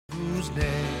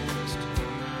next?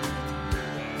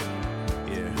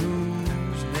 Yeah,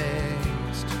 who's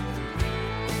next?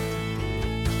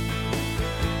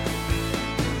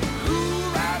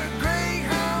 Who'll ride a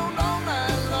greyhound all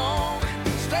night long,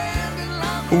 standing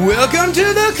like Welcome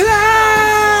to the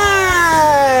Climb!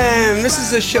 This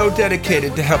is a show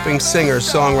dedicated to helping singers,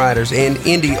 songwriters, and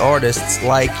indie artists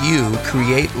like you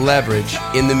create leverage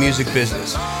in the music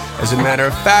business. As a matter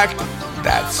of fact,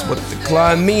 that's what the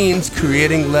Climb means,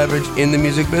 creating leverage in the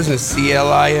music business,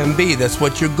 C-L-I-M-B. That's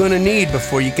what you're going to need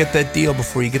before you get that deal,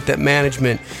 before you get that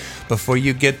management, before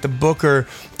you get the booker.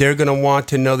 They're going to want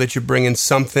to know that you're bringing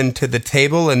something to the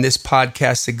table, and this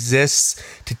podcast exists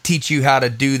to teach you how to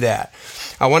do that.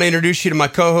 I want to introduce you to my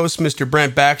co-host, Mr.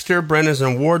 Brent Baxter. Brent is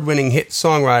an award-winning hit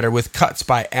songwriter with cuts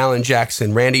by Alan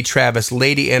Jackson, Randy Travis,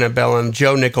 Lady Antebellum,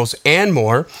 Joe Nichols, and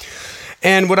more.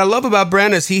 And what I love about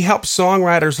Brent is he helps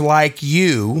songwriters like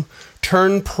you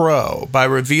turn pro by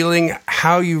revealing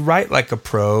how you write like a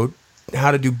pro, how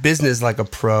to do business like a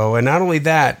pro, and not only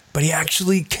that, but he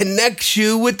actually connects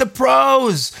you with the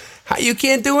pros. You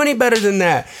can't do any better than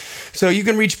that. So you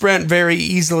can reach Brent very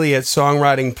easily at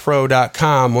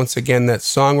songwritingpro.com. Once again,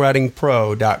 that's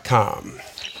songwritingpro.com.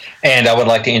 And I would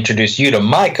like to introduce you to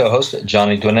my co-host,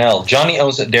 Johnny Dwinell. Johnny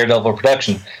owns Daredevil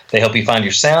Production. They help you find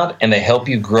your sound, and they help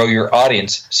you grow your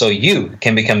audience so you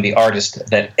can become the artist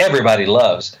that everybody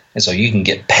loves, and so you can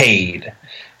get paid.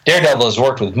 Daredevil has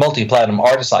worked with multi-platinum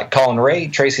artists like Colin Ray,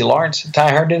 Tracy Lawrence, Ty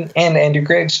Herndon, and Andrew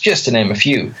Griggs, just to name a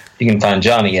few. You can find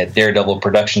Johnny at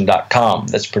daredevilproduction.com.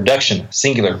 That's production,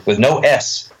 singular, with no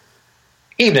S.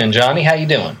 Evening, Johnny. How you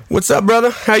doing? What's up, brother?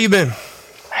 How you been?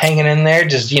 Hanging in there,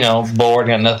 just, bored,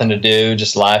 got nothing to do.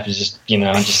 Just life is just,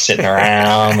 just sitting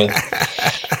around with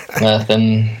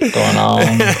nothing going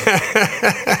on.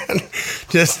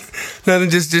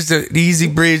 just an easy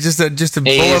breeze, just a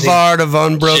boulevard of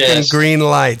unbroken green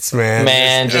lights, man.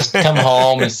 Man, just come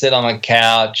home and sit on the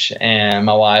couch, and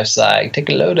my wife's like, take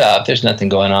a load off. There's nothing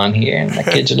going on here. And my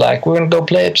kids are like, we're going to go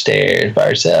play upstairs by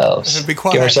ourselves. Be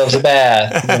quiet. Give ourselves a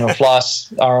bath.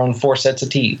 Floss our own 4 sets of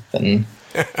teeth. And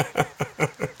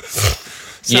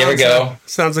you ever go?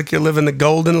 Sounds like you're living the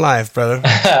golden life, brother.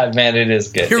 Man, it is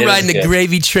good. You're riding a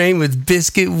gravy train with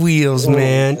biscuit wheels,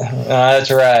 man.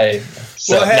 That's right.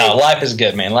 So, well, hey, no, life is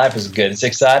good, man. Life is good. It's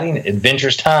exciting.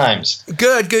 Adventurous times.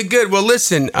 Good. Well,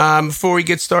 listen, before we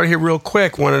get started here real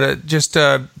quick, wanted to just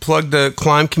plug the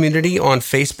Climb community on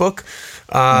Facebook.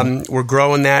 We're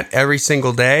growing that every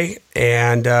single day,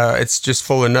 and it's just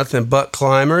full of nothing but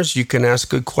climbers. You can ask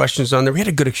good questions on there. We had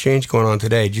a good exchange going on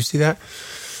today. Did you see that?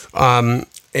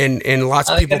 And lots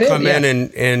of people come in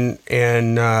and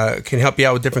can help you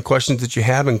out with different questions that you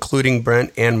have, including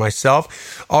Brent and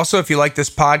myself. Also, if you like this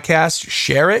podcast,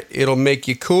 share it. It'll make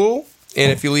you cool. And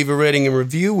if you leave a rating and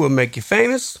review, we'll make you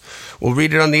famous. We'll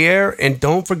read it on the air. And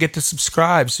don't forget to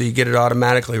subscribe so you get it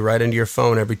automatically right into your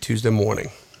phone every Tuesday morning.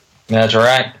 That's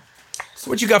right. So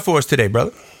what you got for us today,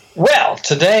 brother? Well,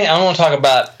 today I want to talk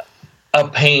about a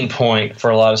pain point for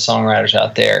a lot of songwriters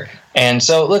out there. And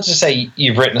so let's just say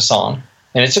you've written a song,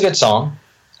 and it's a good song.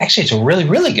 Actually, it's a really,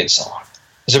 really good song.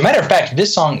 As a matter of fact,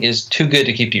 this song is too good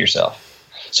to keep to yourself.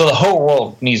 So the whole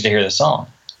world needs to hear this song.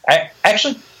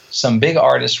 Actually, some big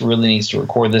artist really needs to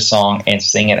record this song and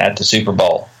sing it at the Super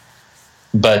Bowl.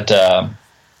 But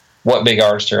what big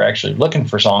artists are actually looking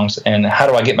for songs, and how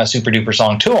do I get my super duper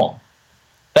song to them?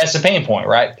 That's the pain point,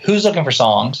 right? Who's looking for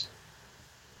songs?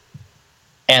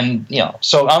 And,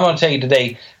 so I'm going to tell you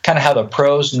today kind of how the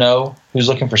pros know who's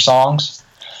looking for songs.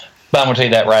 But I'm going to tell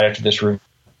you that right after this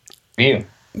review.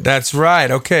 That's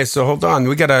right. Okay, so hold on.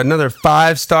 We got another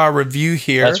 5-star review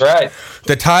here. That's right.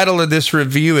 The title of this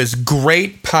review is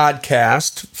Great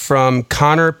Podcast from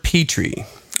Connor Petrie.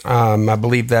 I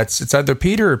believe it's either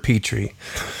Peter or Petrie.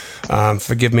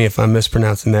 Forgive me if I'm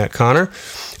mispronouncing that, Connor.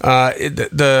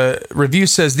 The review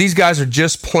says, these guys are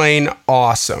just plain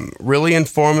awesome. Really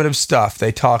informative stuff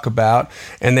they talk about,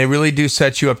 and they really do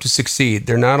set you up to succeed.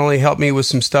 They're not only help me with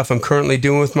some stuff I'm currently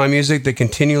doing with my music, they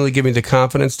continually give me the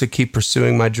confidence to keep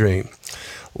pursuing my dream.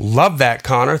 Love that,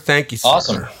 Connor. Thank you, sir.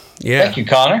 Awesome. Yeah. Thank you,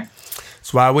 Connor.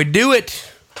 That's why we do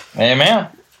it. Amen.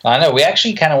 I know. We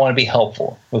actually kind of want to be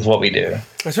helpful with what we do.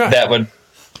 That's right.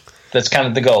 That's kind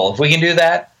of the goal. If we can do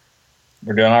that,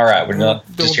 we're doing all right. We're not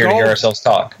just here to hear ourselves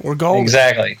talk. We're golden.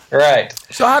 Exactly. Right.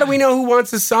 So how do we know who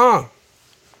wants a song?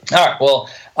 All right. Well,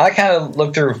 I kind of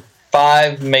looked through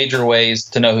 5 major ways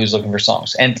to know who's looking for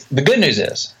songs. And the good news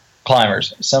is,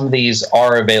 climbers, some of these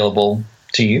are available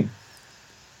to you.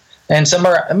 And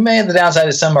the downside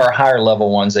is some are higher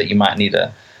level ones that you might need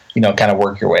to, kind of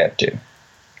work your way up to.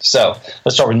 So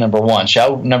let's start with number 1.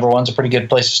 Number 1's a pretty good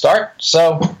place to start.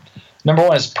 So number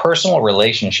 1 is personal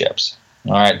relationships.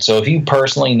 All right. So if you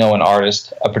personally know an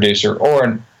artist, a producer, or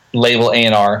a label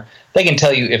A&R, they can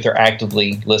tell you if they're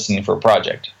actively listening for a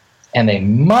project. And they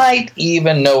might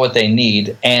even know what they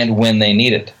need and when they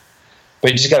need it.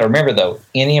 But you just got to remember, though,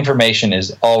 any information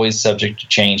is always subject to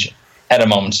change at a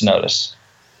moment's notice.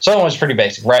 So it was pretty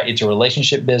basic, right? It's a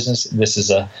relationship business. This is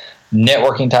a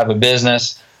networking type of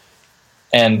business.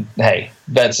 And, hey,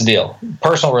 that's the deal.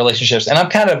 Personal relationships. And I'm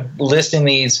kind of listing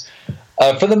these,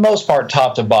 for the most part,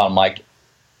 top to bottom. Like,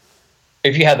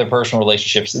 if you have the personal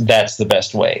relationships, that's the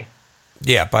best way.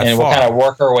 Yeah, by and far. We'll kind of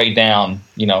work our way down,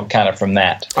 kind of from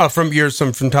that. Oh, from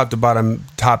top to bottom,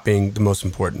 top being the most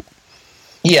important.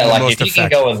 Yeah, like if you can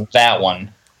go with that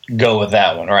one,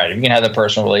 right? If you can have the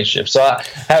personal relationship. So I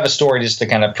have a story just to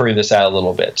kind of prove this out a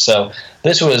little bit. So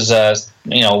this was, a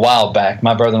while back.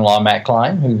 My brother-in-law, Matt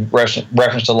Klein, who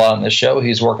referenced a lot on this show,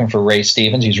 he's working for Ray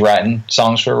Stevens. He's writing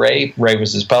songs for Ray. Ray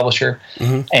was his publisher.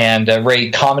 Mm-hmm. And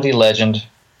Ray, comedy legend,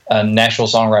 National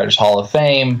Songwriters Hall of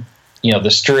Fame.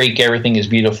 The streak, everything is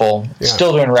beautiful. Yeah.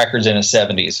 Still doing records in his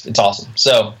 70s. It's awesome.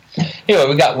 So, anyway,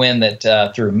 we got wind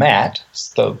that through Matt,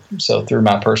 so through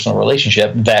my personal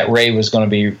relationship, that Ray was going to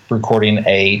be recording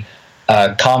a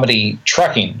comedy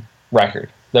trucking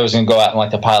record that was going to go out in like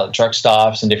the pilot truck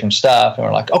stops and different stuff. And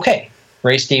we're like, okay,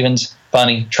 Ray Stevens,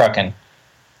 funny, trucking.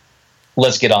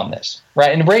 Let's get on this,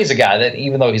 right? And Ray's a guy that,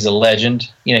 even though he's a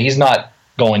legend, he's not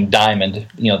going diamond,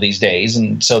 these days,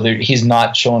 and so he's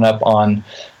not showing up on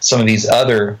some of these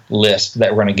other lists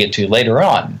that we're going to get to later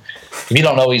on. If you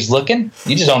don't know he's looking,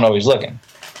 you just don't know he's looking,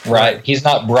 right? He's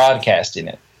not broadcasting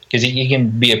it because he can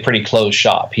be a pretty closed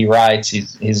shop. He writes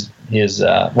his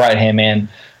right hand man,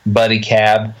 Buddy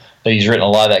Cab, that he's written a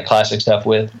lot of that classic stuff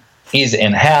with. He's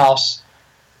in house,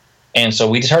 and so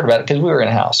we just heard about it because we were in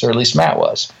house, or at least Matt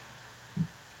was.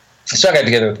 So I got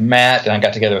together with Matt, and I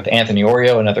got together with Anthony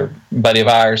Oreo, another buddy of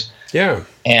ours. Yeah.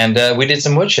 And we did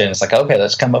some woodshed. It's like, okay,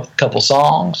 let's come up with a couple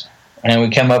songs. And we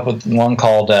came up with one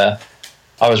called, I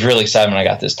was really excited when I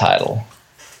got this title.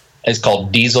 It's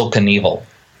called Diesel Knievel.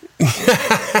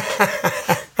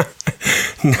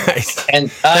 Nice. And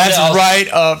that's right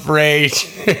up Rage.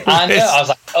 I know. I was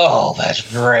like, oh,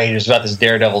 that's great. It was about this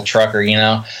daredevil trucker,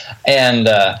 And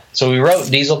so we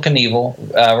wrote Diesel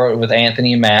Knievel, wrote it with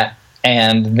Anthony and Matt.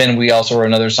 And then we also wrote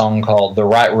another song called The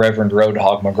Right Reverend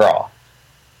Roadhog McGraw.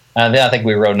 And then I think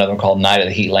we wrote another one called Night of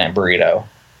the Heat Lamp Burrito,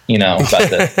 about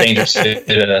the dangerous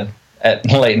food at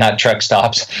late night truck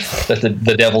stops, that the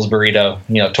devil's burrito,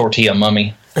 tortilla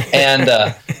mummy.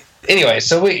 And anyway,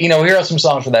 so we wrote some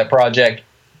songs for that project.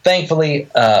 Thankfully,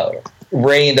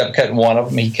 Ray ended up cutting one of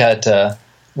them. He cut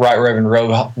Right Reverend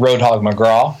Roadhog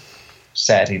McGraw.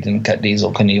 Sad he didn't cut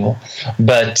Diesel Knievel.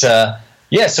 But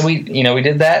yeah, so we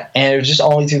did that, and it was just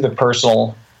only through the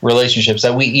personal relationships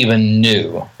that we even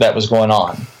knew that was going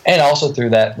on. And also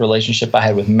through that relationship I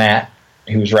had with Matt,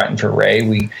 who was writing for Ray.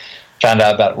 We found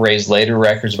out about Ray's later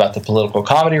records, about the political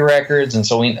comedy records, and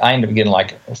so I ended up getting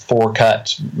like four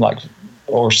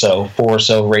or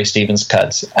so Ray Stevens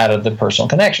cuts out of the personal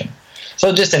connection.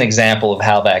 So just an example of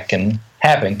how that can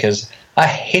happen, because I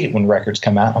hate it when records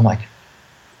come out. I'm like,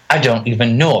 I don't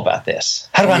even know about this.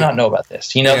 How do I not know about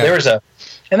this?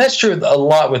 And that's true a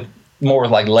lot with more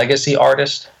like legacy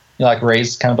artists. Like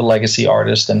Ray's kind of a legacy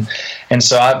artist, and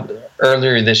so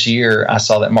earlier this year I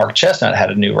saw that Mark Chestnut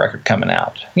had a new record coming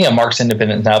out. Mark's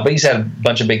independent now, but he's had a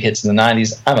bunch of big hits in the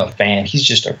 '90s. I'm a fan. He's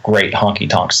just a great honky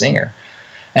tonk singer.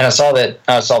 And I saw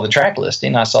the track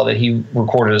listing. I saw that he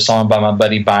recorded a song by my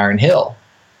buddy Byron Hill.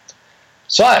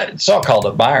 So I called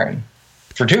up Byron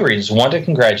for two reasons: one, to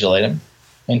congratulate him,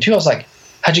 and two, I was like,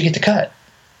 "How'd you get the cut?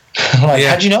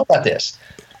 How'd you know about this?"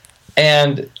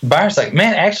 And Byron's like,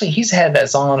 man, actually, he's had that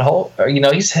song on hold.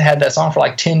 He's had that song for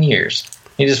like 10 years.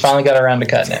 He just finally got around to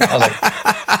cutting it. I was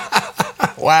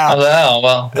like, wow. I was like, oh,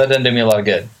 well, that doesn't do me a lot of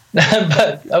good.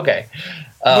 But, okay.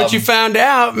 But you found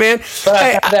out, man. But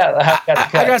I found out how I got the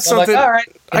cut. I got something. Like, all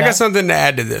right, I got something to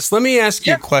add to this. Let me ask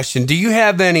you a question. Do you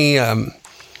have any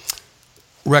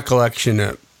recollection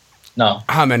of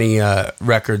how many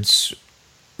records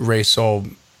Ray sold?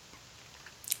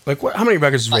 Like, how many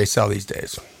records does Ray sell these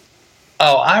days?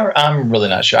 Oh, I'm really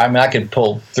not sure. I mean, I could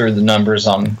pull through the numbers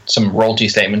on some royalty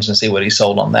statements and see what he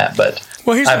sold on that. But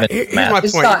here's my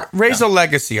point. Ray's a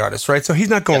legacy artist, right? So he's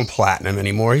not going platinum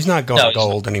anymore. He's not going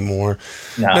gold anymore.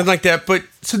 Nothing like that. But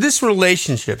so this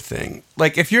relationship thing,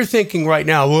 like if you're thinking right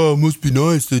now, well, it must be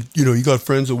nice that you got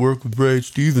friends that work with Ray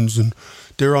Stevens and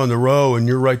they're on the row and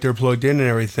you're right there plugged in and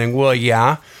everything. Well,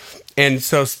 yeah, and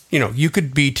so you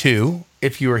could be too.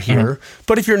 If you were here,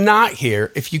 but if you're not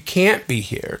here, if you can't be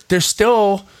here, there's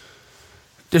still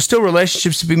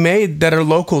relationships to be made that are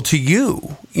local to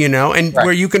you, and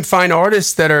where you can find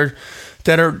artists that are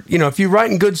that are, if you're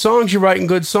writing good songs, you're writing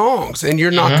good songs, and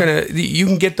you're not you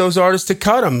can get those artists to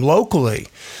cut them locally,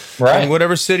 right? In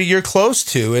whatever city you're close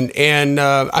to. And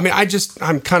I mean,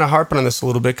 I'm kind of harping on this a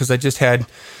little bit because I just had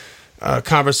a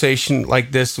conversation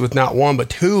like this with not one but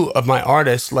two of my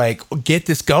artists. Like, get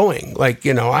this going. Like,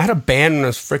 I had a band when I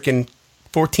was freaking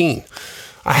 14.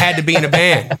 I had to be in a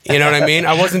band. You know what I mean?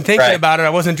 I wasn't thinking about it. I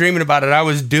wasn't dreaming about it. I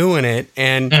was doing it,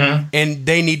 and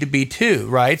they need to be too,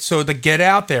 right? So to get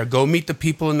out there, go meet the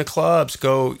people in the clubs,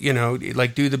 go,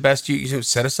 like do the best you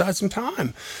set aside some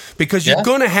time, because you're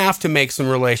going to have to make some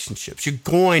relationships. You're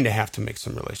going to have to make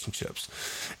some relationships,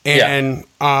 and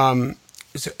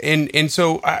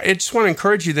so I just want to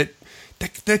encourage you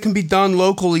that can be done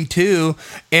locally too,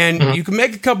 and you can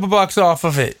make a couple bucks off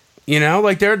of it.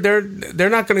 Like they're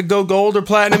not going to go gold or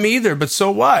platinum either, but so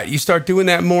what? You start doing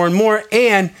that more and more,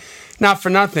 and not for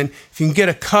nothing, if you can get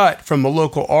a cut from a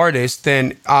local artist,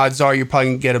 then odds are you're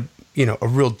probably going to get a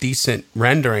real decent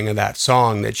rendering of that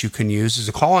song that you can use as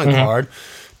a calling card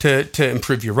to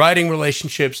improve your writing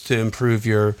relationships, to improve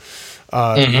your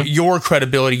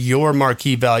credibility, your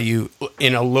marquee value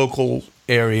in a local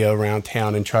area around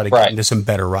town, and try to get into some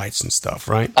better rights and stuff,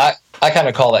 right? I kind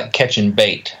of call that catching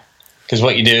bait. Because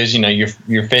what you do is,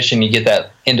 you're fishing, you get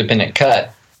that independent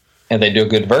cut, and they do a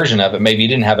good version of it. Maybe you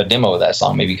didn't have a demo of that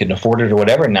song. Maybe you couldn't afford it or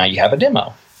whatever. Now you have a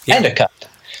demo and a cut.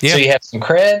 Yeah. So you have some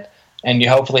cred, and you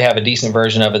hopefully have a decent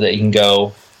version of it that you can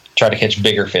go try to catch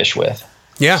bigger fish with.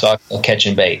 Yeah. So I'll catch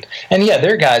and bait. And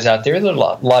there are guys out there, there are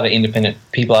a lot of independent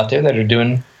people out there that are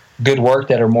doing good work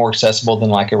that are more accessible than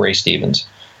like a Ray Stevens.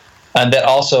 And that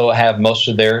also have most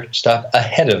of their stuff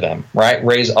ahead of them, right?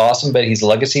 Ray's awesome, but he's a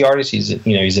legacy artist. He's in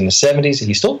the 70s.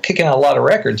 He's still kicking out a lot of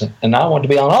records, and I want to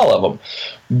be on all of them.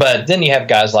 But then you have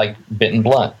guys like Benton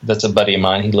Blunt. That's a buddy of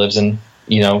mine. He lives in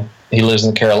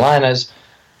the Carolinas.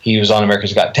 He was on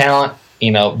America's Got Talent,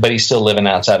 but he's still living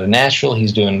outside of Nashville.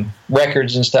 He's doing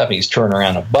records and stuff. He's touring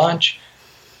around a bunch.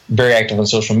 Very active on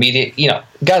social media.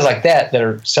 Guys like that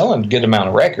are selling a good amount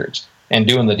of records and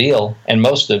doing the deal, and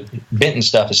most of Benton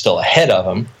stuff is still ahead of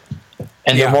them,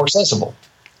 and they're more accessible.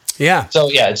 Yeah. So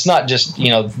it's not just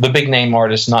the big name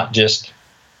artists, not just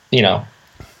that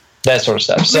sort of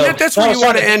stuff. So that's where you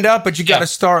want to end up, but you got to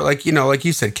start like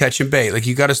you said, catch and bait. Like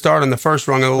you got to start on the first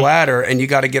rung of the ladder, and you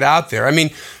got to get out there. I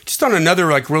mean, just on another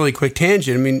really quick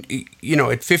tangent. I mean,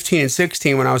 at 15 and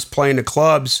 16, when I was playing the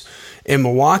clubs in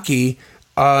Milwaukee,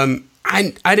 I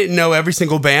didn't know every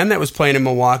single band that was playing in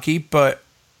Milwaukee, but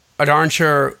I darn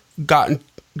sure got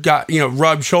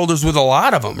rubbed shoulders with a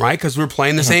lot of them, right? Because we're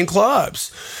playing the same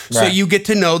clubs. Right. So you get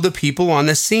to know the people on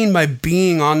the scene by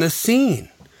being on the scene.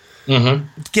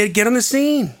 Get on the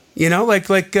scene, like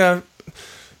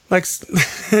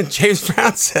James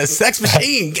Brown says, Sex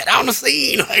Machine, get on the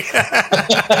scene.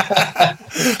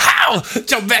 How?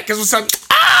 Jump back, because what's up?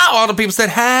 Ow! All the people said,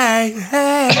 hey.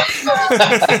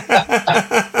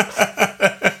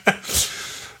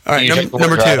 All right,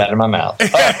 number two. Out of my mouth. All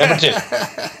right, number two.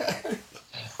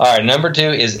 All right, number two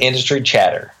is industry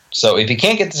chatter. So if you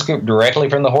can't get the scoop directly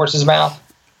from the horse's mouth,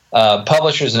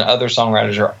 publishers and other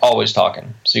songwriters are always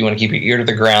talking. So you want to keep your ear to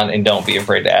the ground and don't be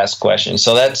afraid to ask questions.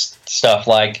 So that's stuff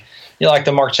like, like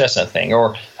the Mark Chestnut thing,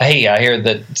 or, hey, I hear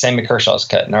that Sammy Kershaw's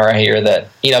cutting, or I hear that,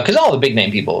 because all the big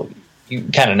name people, you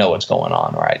kind of know what's going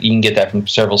on, right? You can get that from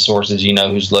several sources,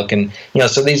 who's looking,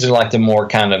 so these are like the more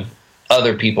kind of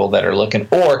other people that are looking,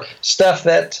 or stuff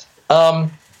that are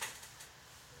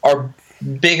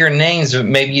bigger names, but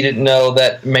maybe you didn't know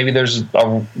that maybe there's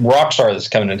a rock star that's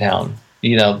coming to town,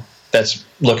 that's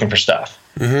looking for stuff.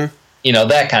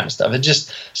 That kind of stuff. It's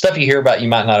just stuff you hear about you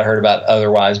might not have heard about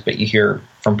otherwise, but you hear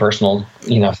from personal,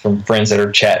 from friends that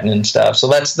are chatting and stuff. So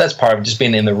that's part of just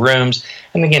being in the rooms.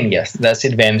 And again, yes, that's the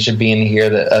advantage of being here,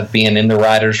 of being in the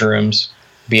writers' rooms,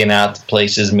 being out to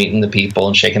places, meeting the people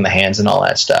and shaking the hands and all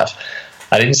that stuff.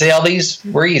 I didn't say all these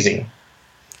were easy,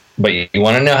 but you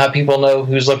want to know how people know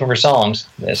who's looking for songs.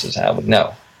 This is how we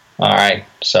know. All right.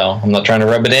 So I'm not trying to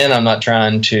rub it in. I'm not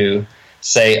trying to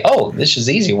say, oh, this is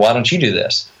easy. Why don't you do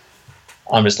this?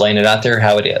 I'm just laying it out there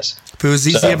how it is. If it was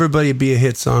easy, everybody would be a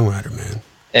hit songwriter, man.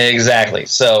 Exactly.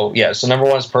 So, so number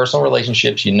one is personal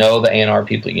relationships. The A&R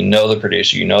people. The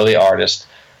producer. The artist.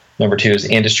 Number two is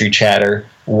industry chatter.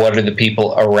 What are the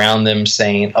people around them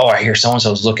saying? Oh, I hear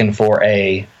so-and-so's looking for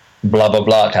a blah, blah,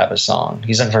 blah type of song.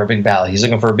 He's looking for a big ballad. He's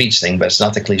looking for a beach thing, but it's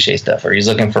not the cliche stuff. Or he's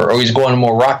looking for, he's going to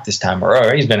more rock this time.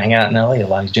 Or he's been hanging out in LA a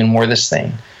lot. He's doing more of this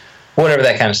thing. Whatever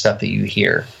that kind of stuff that you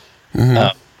hear.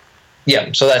 So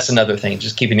that's another thing.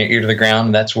 Just keeping your ear to the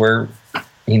ground. That's where,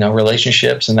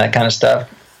 relationships and that kind of stuff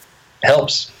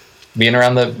helps. Being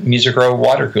around the Music Row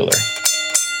water cooler.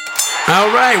 All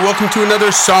right, welcome to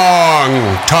another song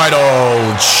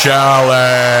title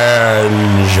challenge.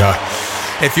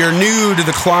 If you're new to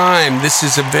The Climb, this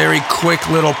is a very quick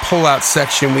little pull-out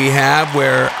section we have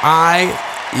where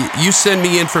you send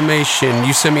me information,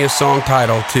 you send me a song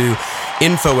title to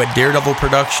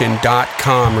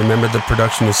info@daredevilproduction.com. Remember, the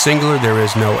production is singular, there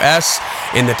is no S.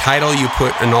 In the title, you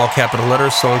put in all capital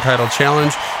letters, song title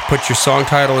challenge. Put your song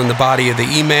title in the body of the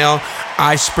email.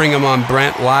 I spring them on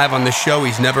Brent live on the show.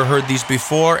 He's never heard these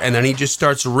before, and then he just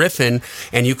starts riffing,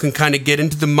 and you can kind of get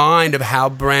into the mind of how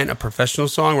Brent, a professional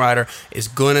songwriter, is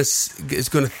gonna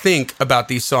think about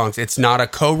these songs. It's not a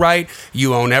co-write.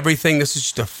 You own everything. This is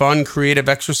just a fun, creative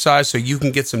exercise, so you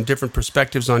can get some different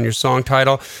perspectives on your song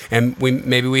title, and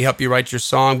maybe we help you write your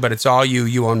song, but it's all you.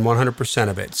 You own 100%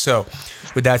 of it. So,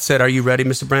 with that said, are you ready,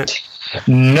 Mr. Brent?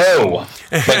 No,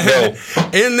 but go.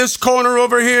 In this corner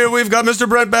over here, we've got Mr.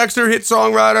 Brent Baxter, hit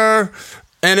songwriter.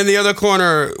 And in the other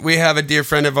corner, we have a dear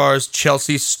friend of ours,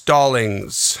 Chelsea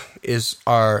Stallings, is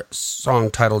our song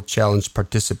title challenge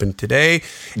participant today.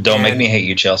 Don't make me hate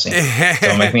you, Chelsea.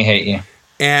 Don't make me hate you.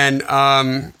 And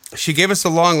she gave us a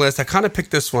long list. I kind of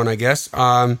picked this one, I guess.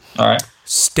 All right.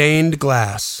 Stained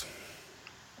Glass.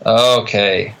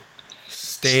 Okay.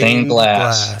 Stained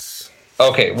glass.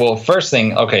 Okay, well, first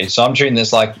thing, so I'm treating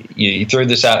this like you threw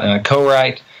this out in a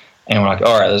co-write, and we're like,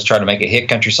 all right, let's try to make a hit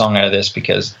country song out of this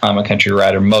because I'm a country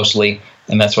writer mostly,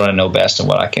 and that's what I know best and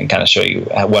what I can kind of show you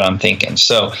what I'm thinking.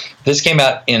 So this came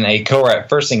out in a co-write.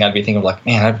 First thing I'd be thinking of, like,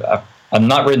 man, I've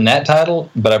not written that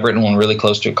title, but I've written one really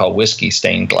close to it called Whiskey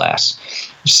Stained Glass.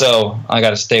 So I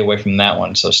got to stay away from that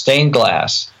one. So Stained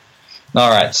Glass. All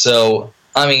right, so,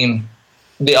 I mean,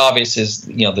 the obvious is,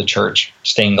 the church,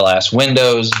 stained glass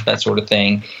windows, that sort of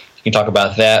thing. You can talk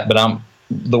about that, but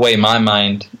the way my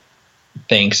mind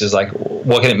thinks is like,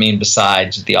 what can it mean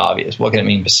besides the obvious? What can it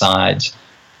mean besides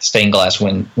stained glass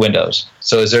windows?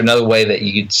 So is there another way that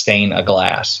you could stain a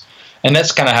glass? And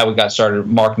that's kind of how we got started.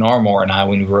 Mark Narmore and I,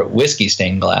 when we wrote Whiskey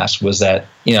Stained Glass, was that,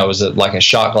 it was like a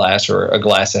shot glass or a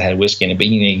glass that had whiskey in it, but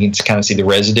you can kind of see the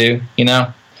residue,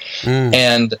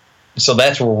 And so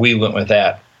that's where we went with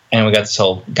that. And we got this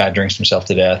whole guy drinks himself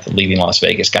to death, leaving Las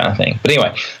Vegas kind of thing. But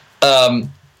anyway,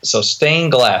 so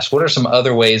stained glass. What are some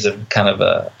other ways of kind of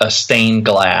a stained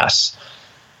glass?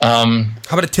 How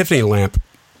about a Tiffany lamp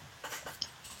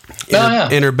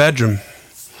in her bedroom?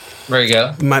 There you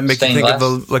go. Might make stained you think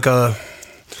glass.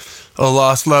 Of a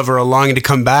lost love or a longing to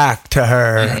come back to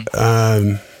her.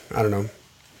 Mm-hmm. I don't know.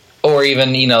 Or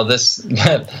even, this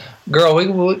girl,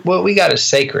 what we got is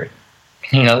sacred.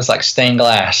 It's like stained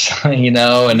glass,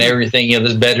 and everything.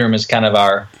 This bedroom is kind of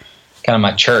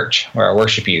my church where I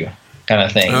worship you, kind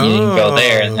of thing. You can go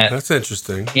there, and that's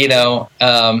interesting. So,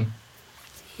 I'll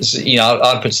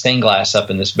put stained glass up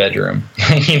in this bedroom,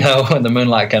 when the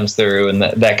moonlight comes through, and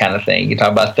that kind of thing. You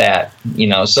talk about that,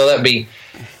 So that'd be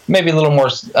maybe a little more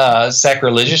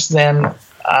sacrilegious than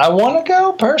I want to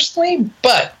go personally,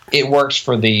 but it works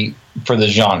for the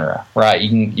genre, right? You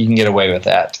can get away with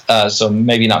that. So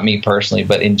maybe not me personally,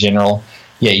 but in general,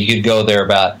 you could go there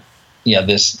about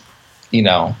this,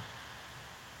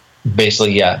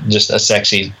 basically, just a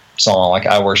sexy song like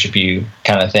 "I Worship You"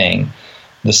 kind of thing.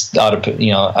 This ought to put,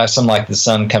 something like the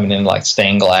sun coming in like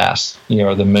stained glass,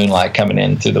 or the moonlight coming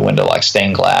in through the window like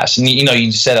stained glass, and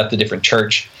you set up the different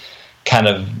church kind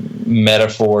of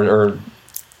metaphor or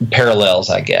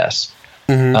parallels, I guess.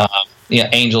 Mm-hmm.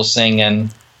 Angels singing,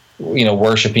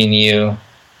 worshiping you,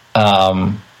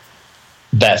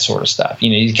 that sort of stuff.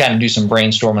 You kind of do some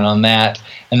brainstorming on that,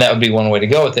 and that would be one way to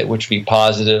go with it, which would be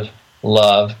positive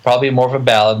love, probably more of a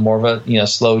ballad, more of a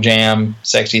slow jam,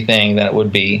 sexy thing than it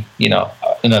would be an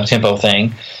up-tempo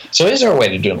thing. So is there a way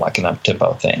to do it like an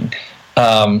up-tempo thing?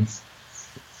 A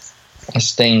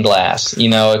stained glass,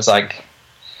 it's like,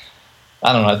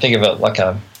 I don't know, think of it like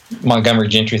a Montgomery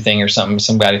Gentry thing or something,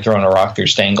 somebody throwing a rock through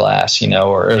stained glass,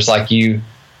 or it's like it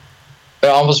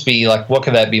almost be like, what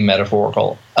could that be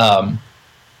metaphorical?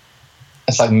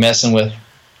 It's like messing with,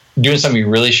 doing something you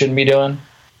really shouldn't be doing,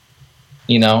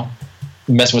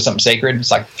 messing with something sacred.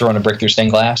 It's like throwing a brick through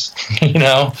stained glass,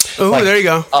 Oh, there you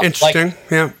go. Interesting.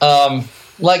 Yeah. I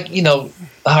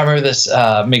remember this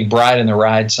McBride and the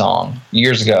Ride song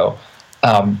years ago,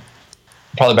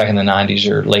 probably back in the 90s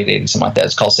or late 80s, something like that.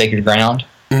 It's called Sacred Ground.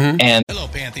 Mm-hmm. And hello,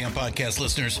 Pantheon Podcast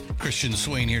listeners. Christian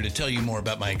Swain here to tell you more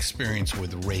about my experience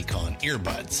with Raycon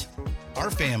earbuds.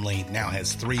 Our family now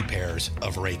has 3 pairs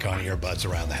of Raycon earbuds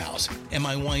around the house, and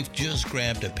my wife just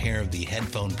grabbed a pair of the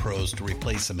Headphone Pros to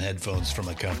replace some headphones from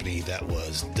a company that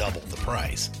was double the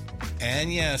price.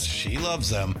 And yes, she loves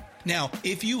them. Now,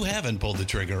 if you haven't pulled the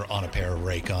trigger on a pair of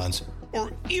Raycons,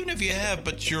 Or even if you have,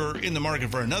 but you're in the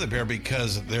market for another pair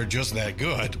because they're just that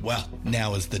good, well,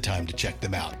 now is the time to check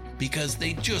them out because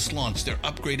they just launched their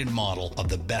upgraded model of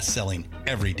the best-selling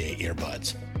everyday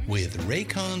earbuds. With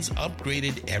Raycon's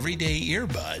upgraded everyday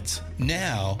earbuds,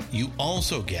 now you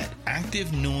also get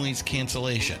active noise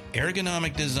cancellation,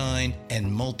 ergonomic design, and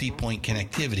multi-point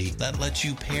connectivity that lets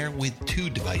you pair with 2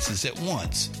 devices at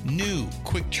once. New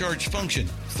quick charge function,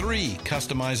 3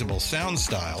 customizable sound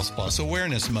styles plus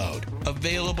awareness mode.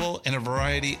 Available in a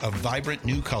variety of vibrant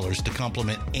new colors to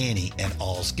complement any and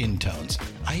all skin tones.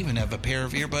 I even have a pair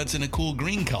of earbuds in a cool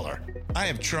green color. I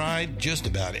have tried just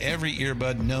about every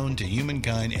earbud known to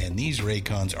humankind, and these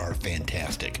Raycons are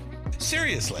fantastic.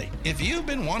 Seriously, if you've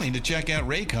been wanting to check out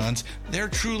Raycons, there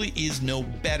truly is no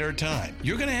better time.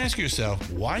 You're going to ask yourself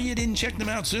why you didn't check them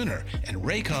out sooner, and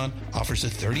Raycon offers a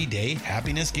 30-day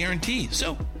happiness guarantee.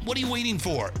 So what are you waiting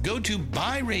for? Go to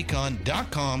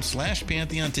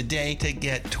buyraycon.com/Pantheon today to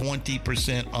get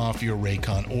 20% off your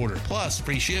Raycon order, plus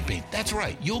free shipping. That's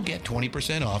right, you'll get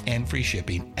 20% off and free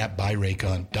shipping at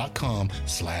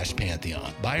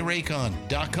buyraycon.com/Pantheon.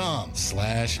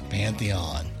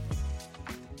 buyraycon.com/Pantheon.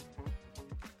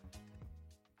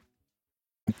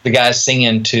 The guy's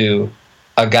singing to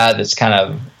a guy that's kind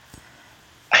of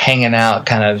hanging out,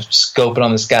 kind of scoping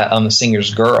on this guy, on the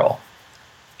singer's girl.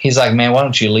 He's like, man, why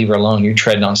don't you leave her alone? You're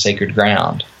treading on sacred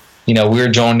ground. You know, we're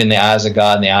joined in the eyes of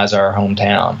God and the eyes of our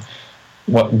hometown.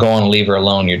 What, go on and leave her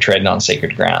alone. You're treading on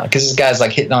sacred ground. Because this guy's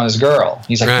like hitting on his girl.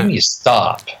 He's like, you need to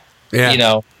stop. Yeah. You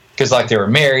know, because like they were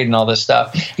married and all this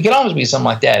stuff. It could almost be something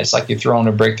like that. It's like you're throwing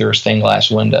a brick through a stained glass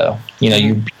window. You know,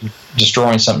 you're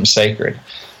destroying something sacred.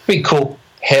 It'd be cool.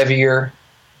 Heavier,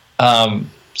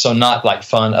 so not like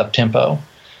fun up tempo,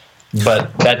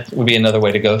 but that would be another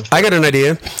way to go through. I got an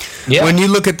idea. Yeah. When you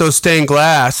look at those stained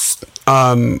glass,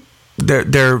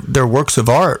 they're works of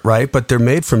art, right? But they're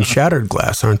made from shattered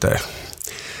glass, aren't they?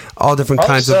 All different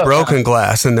kinds of broken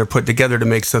glass, and they're put together to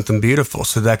make something beautiful.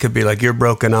 So that could be like you're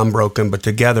broken, I'm broken, but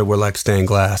together we're like stained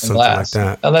glass, something like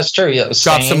that. Oh, that's true. Yeah,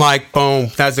 drops the mic,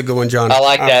 boom. That's a good one, John. I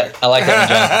like that. I like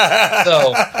that one, John.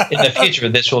 So in the future,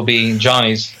 this will be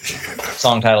Johnny's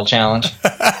song title challenge.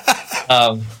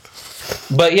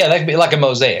 But yeah, that could be like a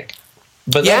mosaic.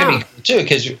 But that could be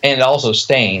too, and also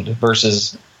stained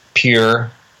versus pure,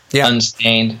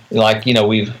 unstained. Like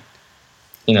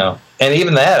and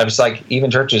even that, it's like even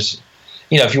churches,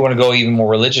 if you want to go even more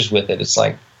religious with it, it's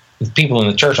like people in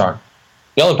the church aren't.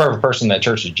 The only perfect person in that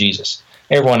church is Jesus.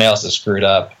 Everyone else is screwed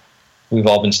up. We've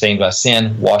all been stained by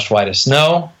sin, washed white as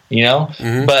snow,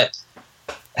 Mm-hmm. But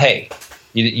hey,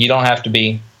 you don't have to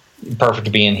be perfect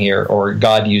to be in here, or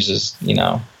God uses,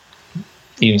 even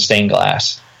stained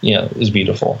glass, is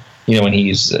beautiful, when he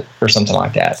uses it or something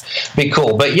like that. Be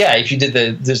cool. But yeah, if you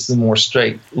did this the more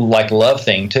straight, like love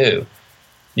thing too.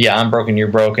 Yeah, I'm broken, you're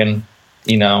broken,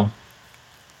 I don't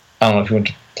know if you want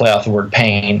to play off the word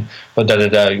pain, but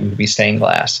it would be stained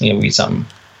glass. It would be something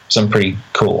pretty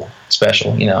cool,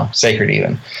 special, sacred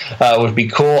even. Would be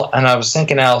cool. And I was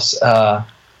thinking else, and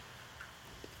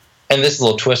this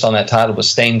little twist on that title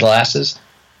was stained glasses,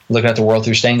 looking at the world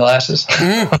through stained glasses.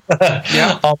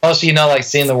 Yeah. Almost, like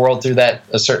seeing the world through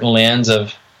a certain lens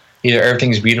of either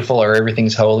everything's beautiful or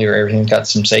everything's holy or everything's got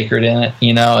some sacred in it.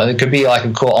 It could be like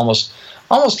a cool, almost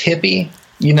hippie,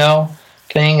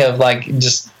 thing of like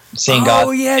just seeing God.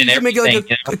 Oh yeah, you make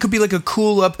it could be like a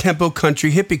cool up-tempo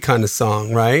country hippie kind of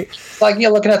song, right? Like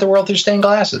looking at the world through stained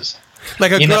glasses.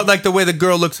 Like a girl, like the way the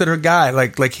girl looks at her guy,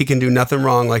 like he can do nothing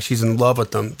wrong, like she's in love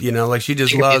with him, like she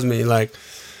just loves me, like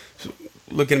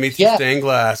looking at me through stained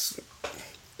glass.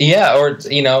 Yeah, or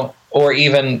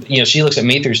even she looks at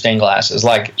me through stained glasses,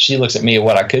 like she looks at me at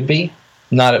what I could be.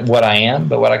 Not at what I am,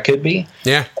 but what I could be.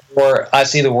 Yeah. Or I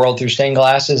see the world through stained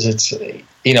glasses. It's,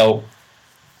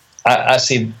 I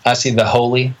see the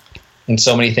holy in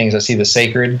so many things. I see the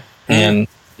sacred, and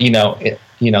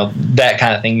that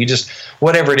kind of thing. You just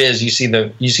whatever it is, you see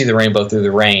the rainbow through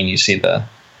the rain. You see the,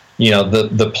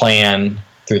 the plan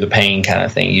through the pain kind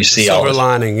of thing. You see silver all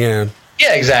lining. Yeah.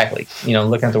 Yeah, exactly.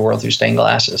 Looking at the world through stained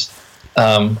glasses.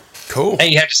 Cool.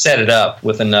 And you have to set it up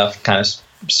with enough kind of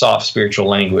soft spiritual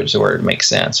language where it makes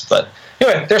sense. But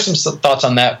anyway, there's some thoughts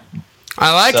on that.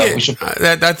 I like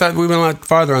it. I thought we went a lot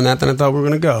farther on that than I thought we were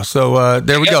going to go. So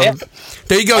there we go. Yeah.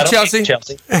 There you go, Chelsea. Let's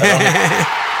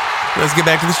get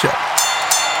back to the show.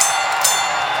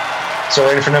 So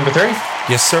ready for number 3?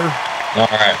 Yes, sir. All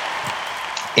right.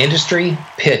 Industry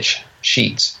pitch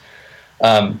sheets.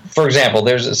 For example,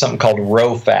 there's something called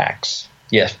RoFax.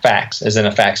 Yes, fax, as in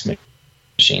a fax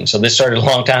machine. So this started a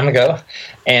long time ago,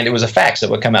 and it was a fax that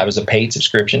would come out as a paid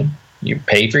subscription. You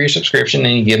pay for your subscription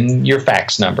and you give them your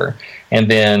fax number. And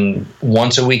then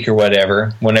once a week or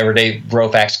whatever, whenever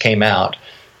Rofax came out,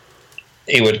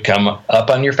 it would come up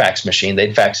on your fax machine.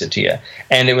 They'd fax it to you.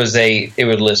 And it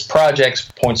would list projects,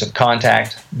 points of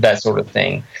contact, that sort of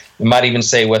thing. It might even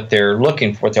say what they're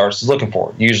looking for, what the artist is looking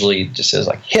for. Usually it just says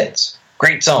like hits,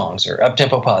 great songs, or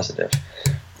up-tempo positive.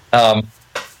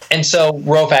 And so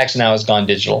Rofax now has gone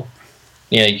digital.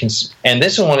 You can, and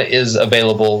this one is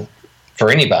available for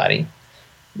anybody.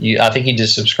 I think you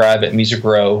just subscribe at Music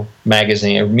Row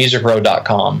magazine or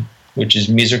musicrow.com, which is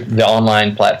the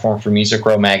online platform for Music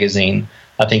Row magazine.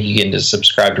 I think you can just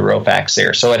subscribe to Rofax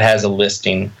there. So it has a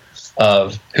listing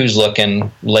of who's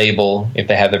looking, label, if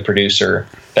they have the producer,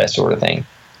 that sort of thing.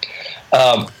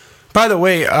 By the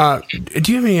way,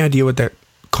 do you have any idea what that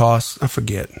costs? I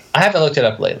forget. I haven't looked it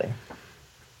up lately.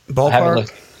 Ballpark? I haven't looked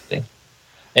it up.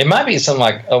 It might be something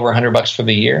like over $100 for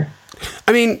the year.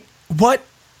 I mean, what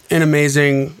an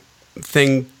amazing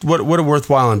thing. What a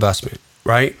worthwhile investment,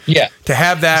 right? Yeah. To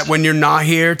have that when you're not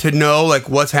here, to know like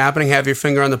what's happening, have your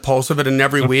finger on the pulse of it, and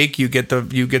every week you get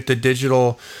the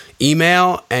digital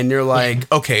email, and you're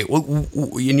like, okay,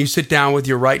 and you sit down with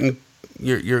your writing,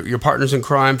 your partners in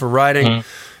crime for writing,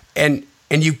 and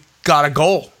you got a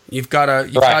goal. You've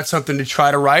got something to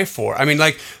try to write for. I mean,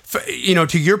 like,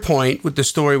 to your point with the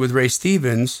story with Ray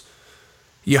Stevens,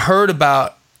 you heard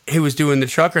about he was doing the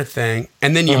trucker thing,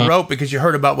 and then you wrote because you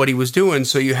heard about what he was doing.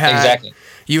 So you had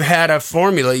a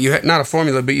formula. You had not a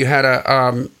formula, but you had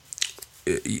a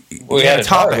we had a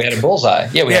topic. We had a bullseye.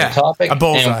 Yeah, we had a topic. A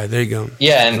bullseye. There you go.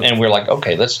 Yeah, and we're like,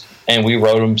 okay, and we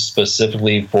wrote them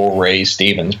specifically for Ray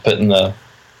Stevens,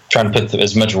 trying to put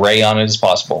as much Ray on it as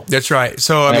possible. That's right.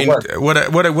 So I mean,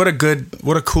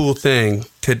 what a cool thing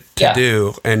to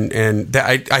do, and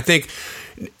I think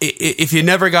if you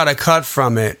never got a cut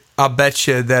from it, I'll bet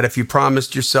you that if you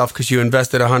promised yourself, because you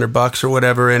invested $100 or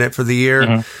whatever in it for the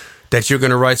year, that you're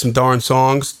going to write some darn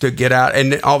songs to get out,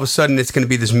 and all of a sudden it's going to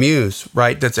be this muse,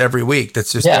 right? That's every week.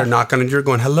 That's just they're knocking on your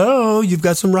door going, "Hello, you've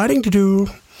got some writing to do."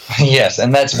 Yes,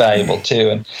 and that's valuable too.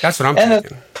 And that's what I'm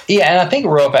thinking. And I think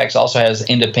Rofax also has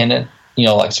independent,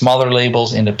 like smaller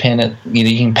labels, independent.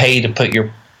 You can pay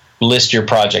to list your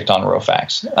project on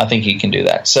Rofax. I think you can do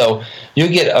that. So you'll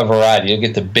get a variety. You'll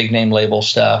get the big name label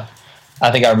stuff.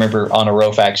 I think I remember on a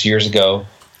Rofax years ago,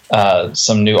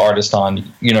 some new artist on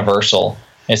Universal.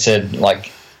 It said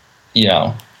like,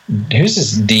 who's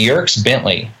this Dierks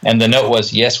Bentley? And the note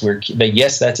was, yes,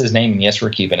 that's his name, and yes, we're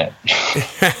keeping it.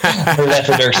 That's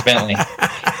for Dierks Bentley.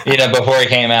 Before he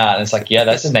came out, and it's like, yeah,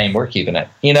 that's his name, we're keeping it.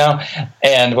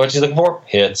 And what's he looking for?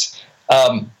 Hits.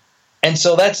 And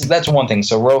so that's one thing.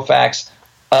 So Rofax.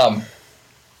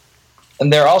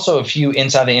 And there are also a few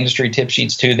inside the industry tip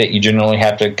sheets too that you generally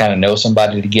have to kind of know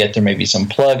somebody to get. There may be some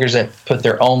pluggers that put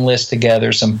their own list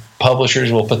together. Some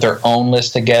publishers will put their own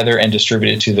list together and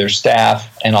distribute it to their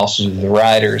staff and also to the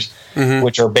writers,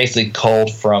 which are basically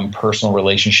culled from personal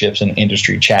relationships and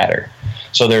industry chatter.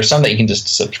 So there are some that you can just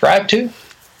subscribe to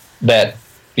that,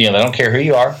 they don't care who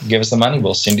you are. Give us the money.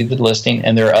 We'll send you the listing.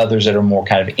 And there are others that are more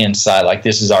kind of inside, like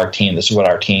this is our team. This is what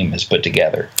our team has put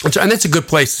together. And that's a good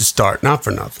place to start, not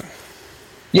for nothing.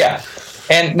 Yeah.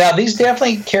 And now these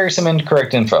definitely carry some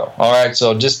incorrect info. All right.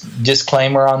 So just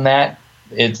disclaimer on that.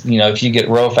 It's, if you get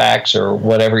Rofax or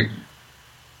whatever,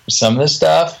 some of this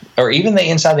stuff, or even the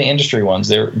inside the industry ones,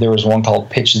 there was one called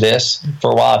Pitch This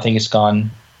for a while. I think it's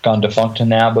gone defunct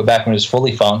now, but back when it was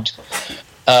fully funked,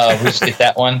 we just get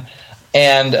that one.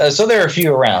 And so there are a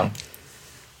few around.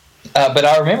 But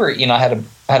I remember, I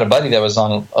had a buddy that was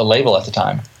on a label at the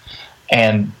time.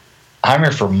 And I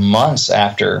remember for months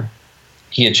after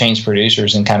he had changed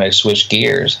producers and kind of switched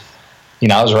gears,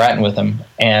 I was writing with him,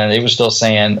 and it was still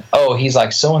saying, oh, he's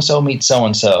like so-and-so meets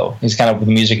so-and-so. He's kind of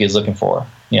the music he's looking for.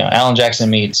 Alan Jackson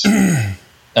meets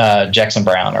Jackson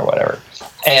Brown or whatever.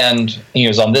 And he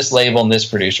was on this label and this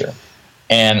producer.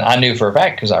 And I knew for a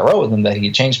fact, because I wrote with him, that he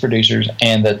had changed producers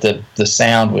and that the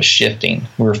sound was shifting.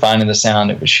 We were finding the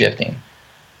sound, it was shifting.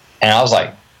 And I was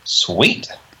like, sweet.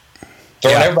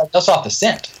 Throwing everybody else off the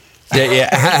scent.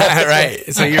 Yeah, right.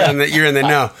 So you're in the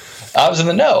know. I was in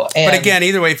the know. But again,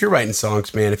 either way, if you're writing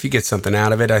songs, man, if you get something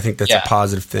out of it, I think that's a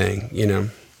positive thing,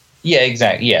 Yeah,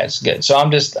 exactly. Yeah, it's good. So I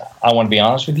want to be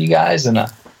honest with you guys, and I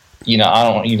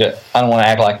don't want to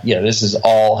act like, this is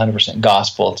all 100%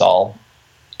 gospel. It's all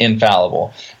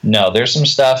infallible. No, there's some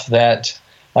stuff that,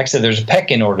 like I said, there's a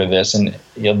pecking order to this, and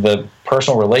the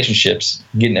personal relationships,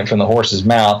 getting it from the horse's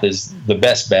mouth is the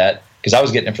best bet, because I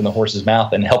was getting it from the horse's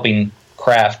mouth and helping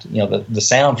craft the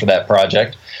sound for that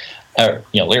project,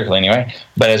 lyrically anyway.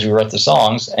 But as we wrote the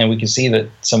songs, and we could see that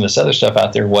some of this other stuff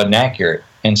out there wasn't accurate,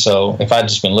 and so if I'd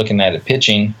just been looking at it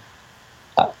pitching,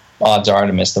 odds are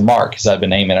to miss the mark because I've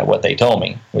been aiming at what they told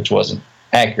me, which wasn't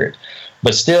accurate.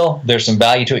 But still, there's some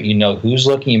value to it. You know who's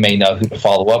looking. You may know who to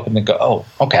follow up and then go, oh,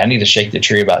 okay, I need to shake the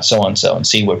tree about so-and-so and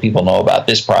see what people know about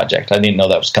this project. I didn't know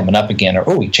that was coming up again. Or,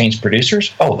 oh, we changed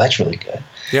producers. Oh, that's really good.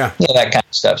 Yeah. That kind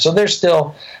of stuff. So there's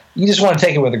still, you just want to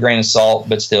take it with a grain of salt,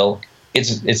 but still,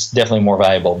 it's definitely more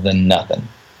valuable than nothing.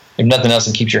 If nothing else,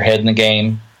 it keeps your head in the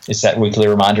game. It's that weekly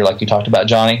reminder like you talked about,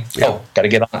 Johnny. Yeah. Oh, got to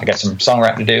get on. I got some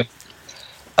songwriting to do.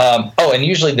 And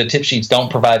usually the tip sheets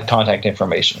don't provide contact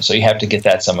information, so you have to get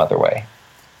that some other way.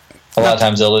 A lot of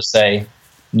times they'll just say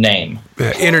name.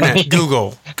 Internet,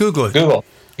 Google it. Google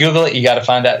it. You got to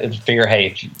find out. Figure,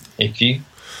 hey, if you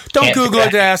don't Google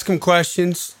it to ask them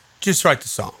questions, just write the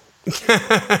song.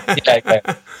 Exactly.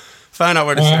 Find out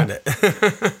where to send it.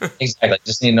 Exactly.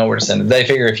 Just need to know where to send it. They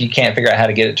figure if you can't figure out how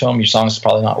to get it to them, your song's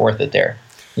probably not worth it there.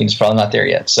 It's probably not there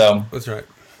yet. So that's right.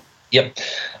 Yep.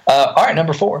 All right,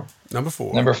 number four. All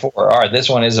right, this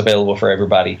one is available for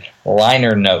everybody.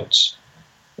 Liner notes,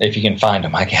 if you can find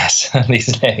them, I guess, these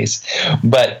days.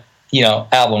 But,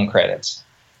 album credits.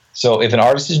 So if an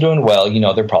artist is doing well,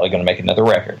 they're probably going to make another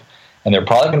record. And they're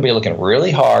probably going to be looking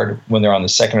really hard when they're on the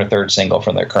second or third single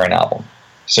from their current album.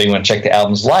 So you want to check the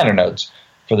album's liner notes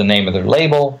for the name of their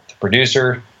label, the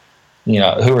producer,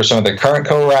 who are some of their current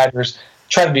co-writers.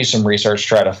 Try to do some research,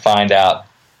 try to find out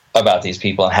about these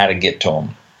people and how to get to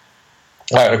them.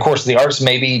 All right, of course, the artist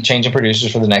may be changing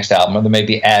producers for the next album, or they may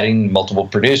be adding multiple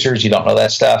producers. You don't know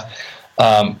that stuff.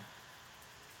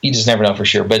 You just never know for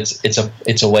sure. But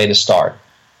it's a way to start.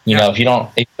 If you don't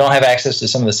have access to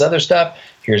some of this other stuff,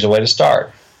 here's a way to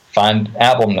start. Find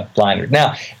album liner.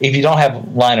 Now, if you don't have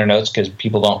liner notes because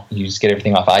people don't, you just get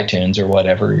everything off iTunes or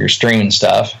whatever, you're streaming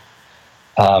stuff.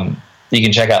 You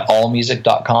can check out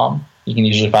allmusic.com. You can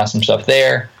usually find some stuff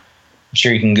there. I'm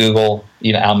sure you can Google,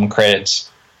 album credits.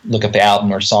 Look up the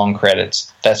album or song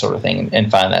credits, that sort of thing,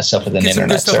 and find that stuff within the internet.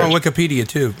 Get some good stuff on Wikipedia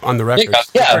too, on the records.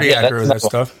 Yeah, pretty accurate with that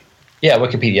stuff. Yeah,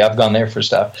 Wikipedia. I've gone there for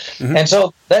stuff, and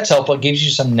so that's helpful. It gives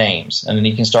you some names, and then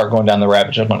you can start going down the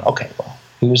rabbit trail. Going, okay, well,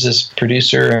 who is this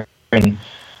producer, and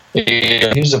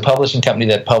who's the publishing company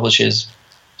that publishes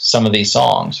some of these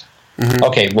songs? Mm-hmm.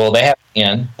 Okay, well, they have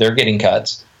they're getting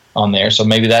cuts on there, so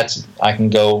maybe I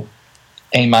can go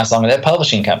aim my song at that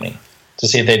publishing company to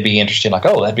see if they'd be interested. Like,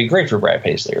 oh, that'd be great for Brad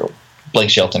Paisley or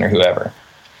Blake Shelton or whoever.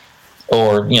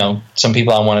 Or, some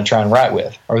people I want to try and write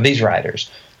with, or these writers.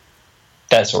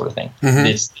 That sort of thing. Mm-hmm.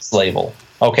 This label.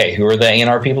 Okay, who are the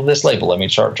A&R people of this label? Let me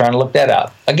start trying to look that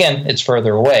out. Again, it's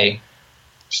further away.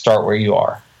 Start where you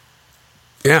are.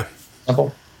 Yeah.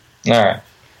 Simple. All right.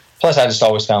 Plus, I just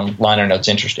always found liner notes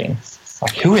interesting.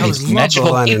 Like, who are these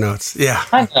magical liner notes? Yeah.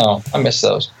 I know. I miss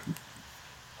those.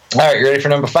 All right, you ready for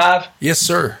number 5? Yes,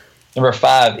 sir. Number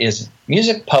 5 is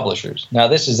music publishers. Now,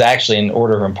 this is actually in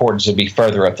order of importance to be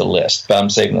further up the list, but I'm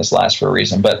saving this last for a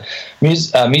reason. But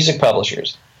music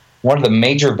publishers, one of the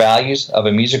major values of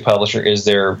a music publisher is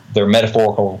their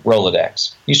metaphorical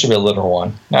Rolodex. Used to be a literal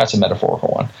one. Now it's a metaphorical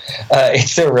one.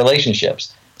 It's their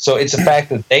relationships. So it's the fact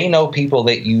that they know people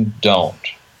that you don't.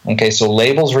 Okay, so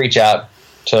labels reach out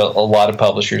to a lot of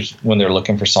publishers when they're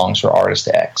looking for songs for artist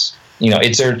X.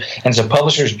 It's a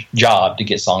publisher's job to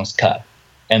get songs cut.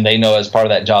 And they know as part of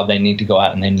that job, they need to go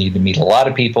out and they need to meet a lot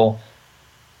of people,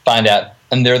 find out,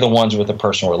 and they're the ones with the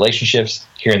personal relationships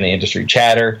here in the industry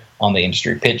chatter, on the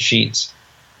industry pitch sheets,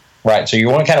 right? So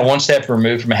you're kind of one step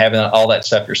removed from having all that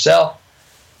stuff yourself.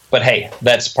 But hey,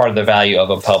 that's part of the value of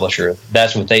a publisher.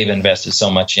 That's what they've invested so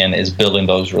much in, is building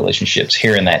those relationships,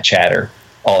 hearing that chatter,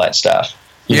 all that stuff.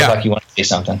 You look like you want to say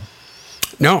something.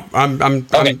 No, I'm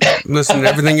listening to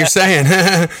everything you're saying.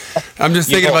 I'm just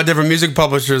thinking about different music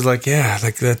publishers,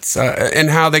 that's and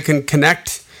how they can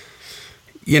connect,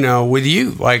 with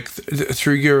you,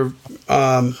 through your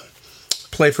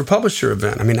Play for Publisher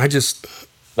event. I mean,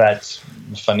 that's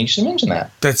funny you should mention that.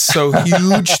 That's so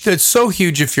huge. That's so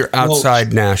huge if you're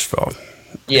outside Nashville.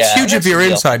 Yeah, it's huge if you're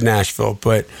inside Nashville,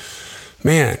 but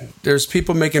man, there's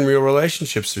people making real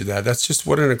relationships through that. That's just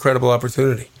what an incredible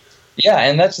opportunity. Yeah,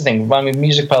 and that's the thing. I mean,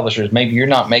 music publishers, maybe you're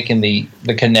not making the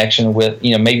connection with,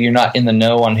 maybe you're not in the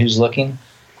know on who's looking,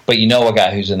 but you know a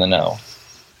guy who's in the know.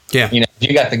 Yeah. If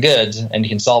you got the goods and you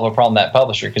can solve a problem that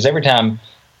publisher, because every time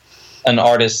an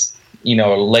artist, a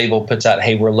label puts out,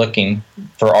 hey, we're looking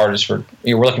for songs for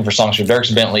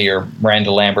Dierks Bentley or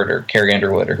Miranda Lambert or Carrie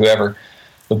Underwood or whoever,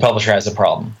 the publisher has a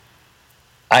problem.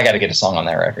 I got to get a song on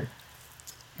that record.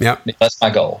 Yeah. That's my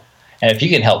goal. And if you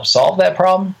can help solve that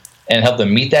problem and help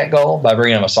them meet that goal by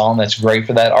bringing them a song that's great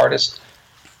for that artist,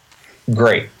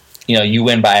 great. You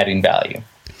win by adding value.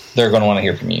 They're going to want to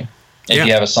hear from you. If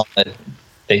you have a song that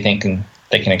they think can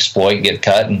they can exploit, get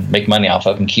cut, and make money off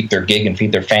of, and keep their gig and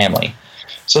feed their family.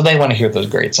 So they want to hear those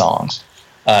great songs.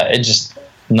 It's just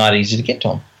not easy to get to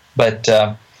them. But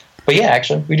yeah,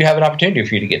 actually, we do have an opportunity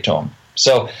for you to get to them.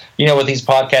 So, with these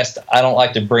podcasts, I don't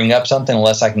like to bring up something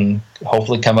unless I can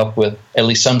hopefully come up with at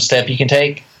least some step you can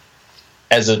take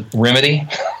as a remedy,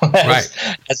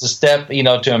 as a step,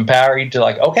 to empower you to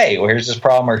okay, well, here's this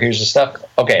problem or here's the stuff.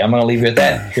 Okay, I'm going to leave you with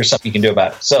that. Here's something you can do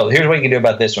about it. So here's what you can do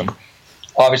about this one.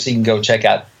 Obviously, you can go check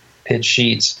out pitch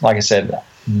sheets. Like I said,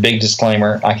 big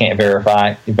disclaimer, I can't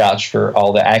vouch for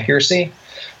all the accuracy.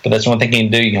 But that's one thing you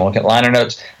can do. You can look at liner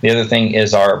notes. The other thing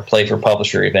is our Play for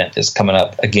Publisher event is coming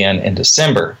up again in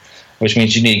December, which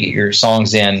means you need to get your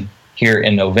songs in here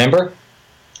in November.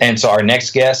 And so our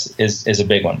next guest is a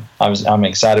big one. I'm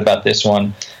excited about this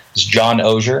one. It's John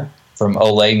Osier from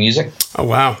Olé Music. Oh,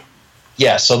 wow.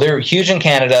 Yeah, so they're huge in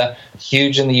Canada,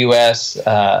 huge in the U.S.,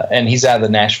 and he's out of the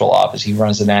Nashville office. He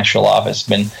runs the Nashville office.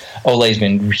 Olé's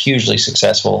been hugely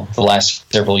successful the last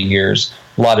several years.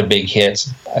 A lot of big hits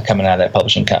coming out of that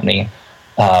publishing company.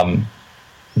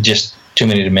 Just too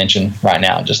many to mention right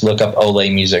now. Just look up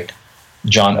Olé Music,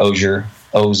 John Osier,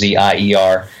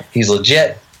 Ozier. He's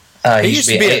legit. He used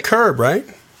to be at Curb, right?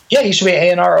 Yeah, he used to be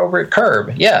A&R over at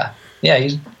Curb. Yeah,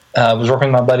 he's was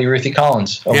working with my buddy Ruthie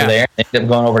Collins over there. They ended up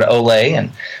going over to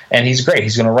Olé, and he's great.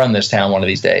 He's going to run this town one of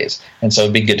these days, and so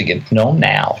it'd be good to get to know him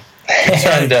now.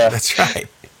 That's right.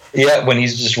 Yeah, when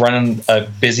he's just running a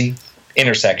busy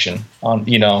intersection of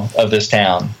this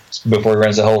town before he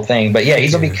runs the whole thing. But yeah,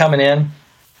 he's going to be coming in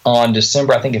on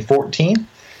December, I think, at 14.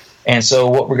 And so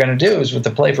what we're going to do is with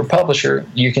the Play for Publisher,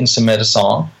 you can submit a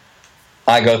song.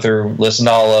 I go through, listen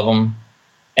to all of them,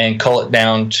 and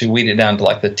weed it down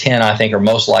to the 10 I think are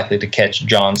most likely to catch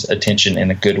John's attention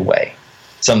in a good way.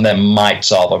 Something that might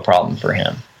solve a problem for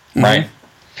him, right?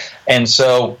 And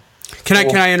so...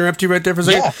 Can I interrupt you right there for a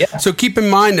second? Yeah. So keep in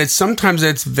mind that sometimes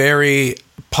it's very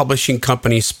publishing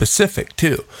company specific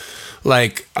too.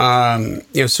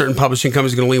 Certain publishing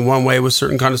companies are going to lean one way with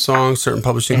certain kind of songs. Certain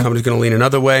publishing companies are going to lean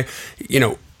another way.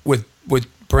 With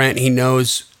Brent, he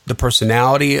knows the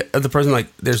personality of the person.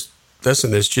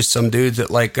 There's just some dudes that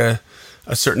like a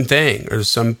certain thing, or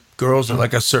some girls that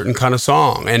like a certain kind of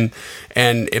song. And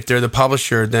if they're the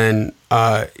publisher, then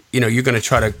you're going to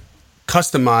try to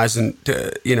customize and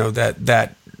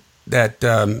that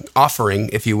offering,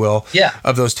 if you will,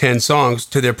 of those 10 songs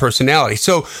to their personality.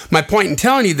 So my point in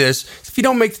telling you this, if you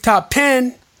don't make the top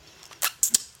 10,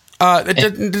 that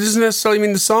doesn't necessarily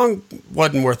mean the song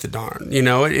wasn't worth a darn.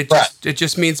 It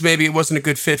just means maybe it wasn't a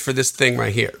good fit for this thing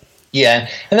right here. Yeah,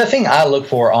 and the thing I look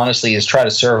for, honestly, is try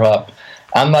to serve up.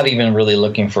 I'm not even really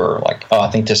looking for I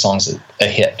think this song's a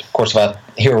hit. Of course, if I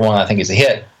hear one I think is a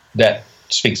hit, that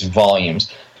speaks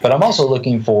volumes. But I'm also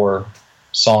looking for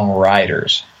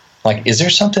songwriters. Is there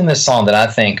something in this song that I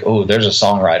think, there's a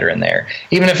songwriter in there?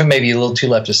 Even if it may be a little too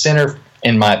left of center,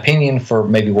 in my opinion, for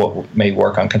maybe what may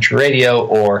work on country radio,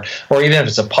 or even if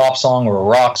it's a pop song or a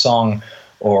rock song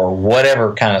or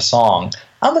whatever kind of song.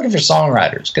 I'm looking for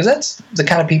songwriters, because that's the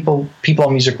kind of people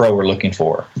on Music Row we're looking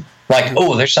for.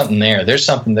 There's something there. There's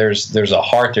something. There's a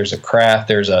heart. There's a craft.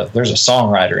 There's a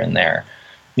songwriter in there.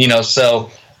 So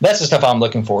that's the stuff I'm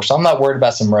looking for. So I'm not worried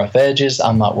about some rough edges.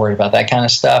 I'm not worried about that kind of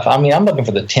stuff. I mean, I'm looking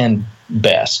for the 10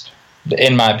 best,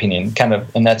 in my opinion,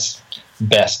 and that's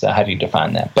best. How do you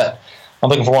define that? But I'm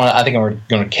looking for one. I think we're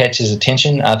going to catch his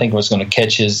attention. I think what's going to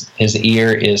catch his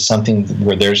ear is something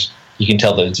where you can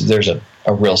tell that there's a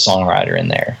real songwriter in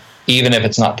there. Even if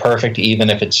it's not perfect,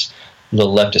 even if it's a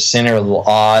little left of center, a little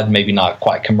odd, maybe not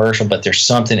quite commercial, but there's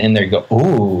something in there you go,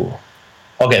 ooh,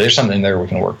 okay, there's something there we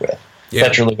can work with. Yeah.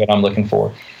 That's really what I'm looking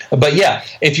for. But yeah,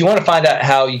 if you want to find out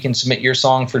how you can submit your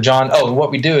song for John, what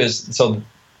we do is, so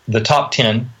the top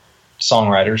 10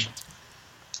 songwriters,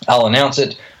 I'll announce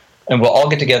it, and we'll all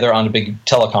get together on a big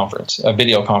teleconference, a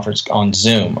video conference on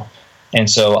Zoom. And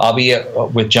so I'll be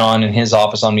with John in his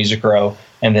office on Music Row,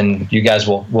 and then you guys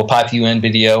will pipe you in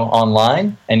video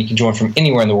online, and you can join from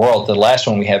anywhere in the world. The last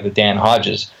one we had with Dan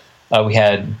Hodges, we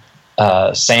had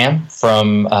Sam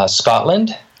from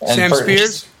Scotland. Sam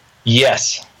Spears?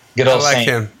 Yes. Good old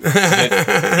Sam.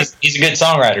 Sam. He's a good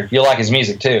songwriter. You'll like his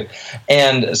music, too.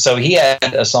 And so he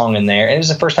had a song in there, and it was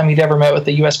the first time he'd ever met with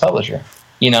the U.S. publisher,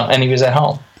 and he was at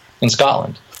home in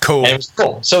Scotland. Cool. And it was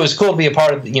cool. So it was cool to be a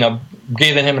part of,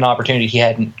 giving him an opportunity he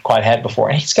hadn't quite had before.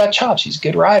 And he's got chops. He's a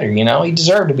good writer, He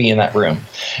deserved to be in that room.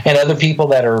 And other people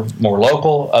that are more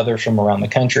local, others from around the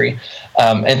country.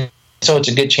 And so it's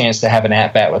a good chance to have an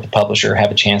at-bat with the publisher,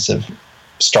 have a chance of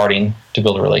starting to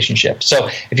build a relationship. So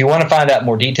if you want to find out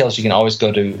more details, you can always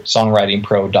go to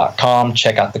songwritingpro.com,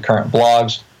 check out the current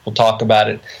blogs. We'll talk about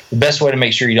it. The best way to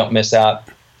make sure you don't miss out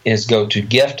is go to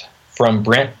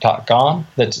giftfrombrent.com.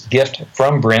 That's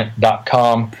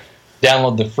giftfrombrent.com.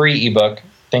 Download the free ebook,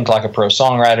 Think Like a Pro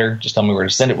Songwriter. Just tell me where to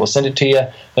send it. We'll send it to you.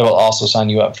 Then we'll also sign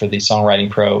you up for the Songwriting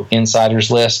Pro Insiders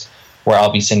List, where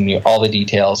I'll be sending you all the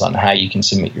details on how you can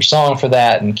submit your song for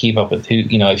that and keep up with who,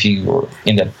 if you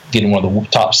end up getting one of the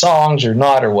top songs or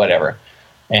not or whatever.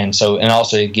 And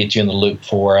also get you in the loop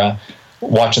for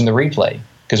watching the replay.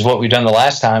 Because what we've done the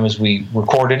last time is we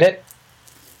recorded it.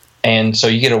 And so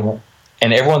and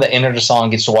everyone that entered a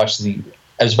song gets to watch it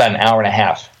was about an hour and a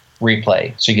half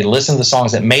replay. So you get to listen to the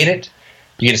songs that made it.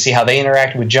 You get to see how they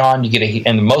interacted with John.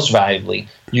 And most valuably,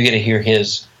 you get to hear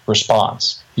his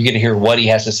response. You get to hear what he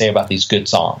has to say about these good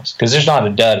songs, because there's not a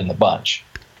dud in the bunch.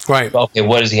 Right. Okay,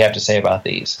 what does he have to say about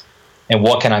these? And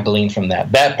what can I glean from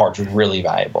that? That part's really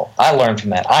valuable. I learned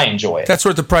from that. I enjoy it. That's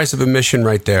worth the price of admission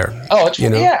right there. Oh, it's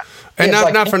yeah. And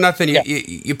not for nothing. Yeah.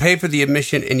 You pay for the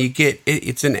admission, and you get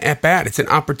it's an at-bat. It's an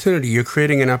opportunity. You're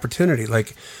creating an opportunity.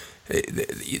 Like,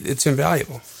 it's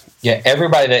invaluable. Yeah,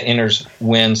 everybody that enters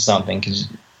wins something, because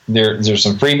there's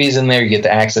some freebies in there. You get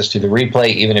the access to the replay,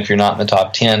 even if you're not in the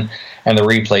top 10, and the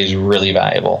replay is really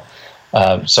valuable.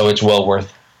 So it's well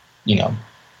worth,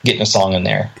 getting a song in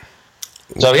there.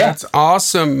 So yeah, that's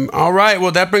awesome. All right,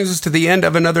 well, that brings us to the end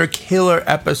of another killer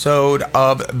episode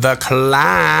of The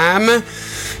Climb.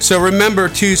 So remember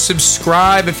to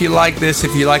subscribe if you like this.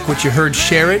 If you like what you heard,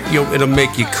 share it. It'll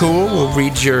make you cool. We'll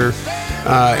read your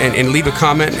and leave a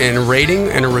comment and a rating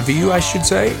and a review, I should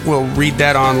say. We'll read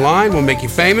that online. We'll make you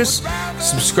famous.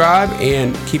 Subscribe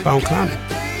and keep on climbing.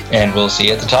 And we'll see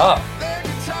you at the top.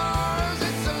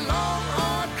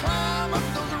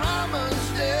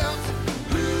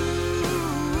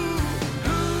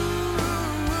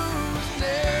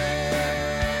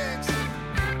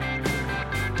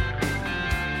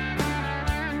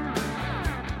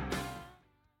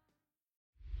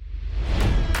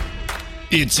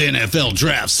 It's NFL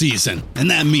draft season,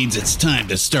 and that means it's time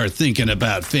to start thinking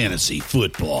about fantasy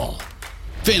football.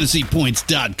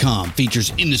 FantasyPoints.com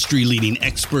features industry-leading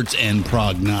experts and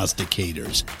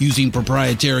prognosticators using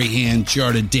proprietary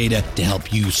hand-charted data to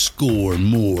help you score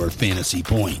more fantasy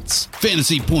points.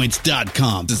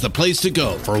 FantasyPoints.com is the place to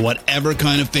go for whatever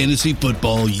kind of fantasy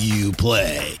football you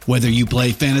play. Whether you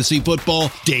play fantasy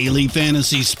football, daily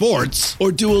fantasy sports,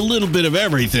 or do a little bit of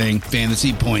everything,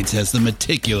 Fantasy Points has the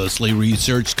meticulously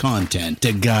researched content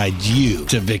to guide you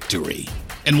to victory.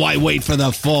 And why wait for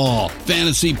the fall?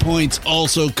 Fantasy Points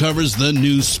also covers the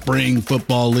new spring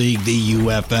football league, the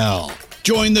UFL.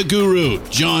 Join the guru,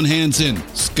 John Hansen,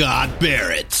 Scott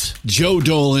Barrett, Joe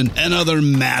Dolan, and other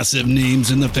massive names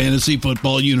in the fantasy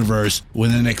football universe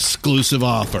with an exclusive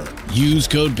offer. Use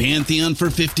code Pantheon for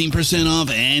 15% off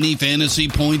any Fantasy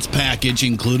Points package,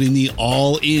 including the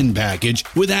all-in package,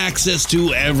 with access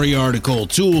to every article,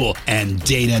 tool, and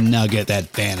data nugget that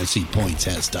Fantasy Points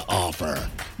has to offer.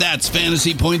 That's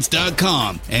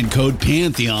FantasyPoints.com and code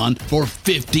Pantheon for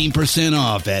 15%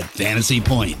 off at Fantasy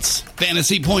Points.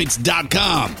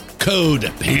 FantasyPoints.com,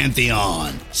 code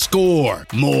Pantheon. Score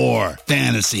more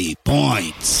fantasy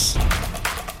points.